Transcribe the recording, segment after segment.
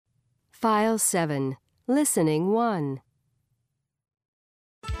File 7, Listening 1.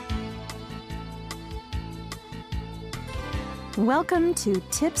 Welcome to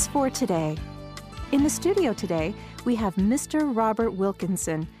Tips for Today. In the studio today, we have Mr. Robert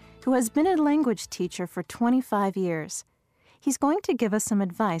Wilkinson, who has been a language teacher for 25 years. He's going to give us some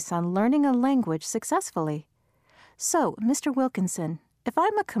advice on learning a language successfully. So, Mr. Wilkinson, if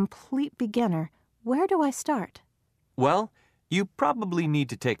I'm a complete beginner, where do I start? Well, you probably need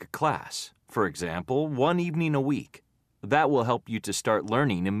to take a class, for example, one evening a week. That will help you to start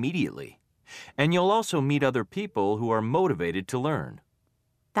learning immediately. And you'll also meet other people who are motivated to learn.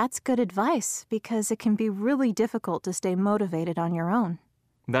 That's good advice because it can be really difficult to stay motivated on your own.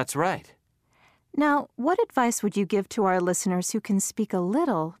 That's right. Now, what advice would you give to our listeners who can speak a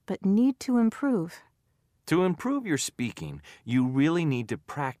little but need to improve? To improve your speaking, you really need to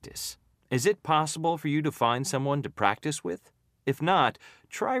practice. Is it possible for you to find someone to practice with? If not,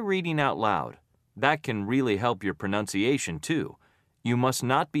 try reading out loud. That can really help your pronunciation too. You must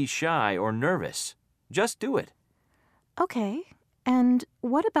not be shy or nervous. Just do it. Okay, and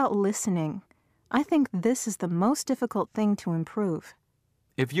what about listening? I think this is the most difficult thing to improve.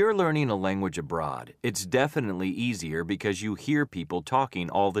 If you're learning a language abroad, it's definitely easier because you hear people talking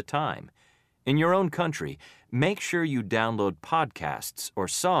all the time. In your own country, make sure you download podcasts or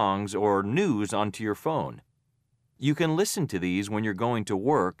songs or news onto your phone. You can listen to these when you're going to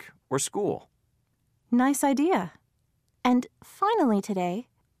work or school. Nice idea. And finally today,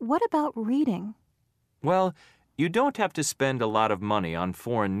 what about reading? Well, you don't have to spend a lot of money on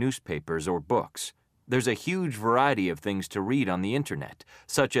foreign newspapers or books. There's a huge variety of things to read on the internet,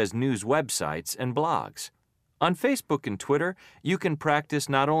 such as news websites and blogs. On Facebook and Twitter, you can practice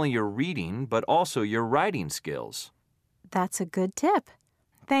not only your reading, but also your writing skills. That's a good tip.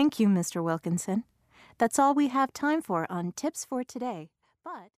 Thank you, Mr. Wilkinson. That's all we have time for on Tips for Today,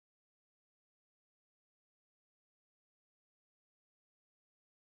 but...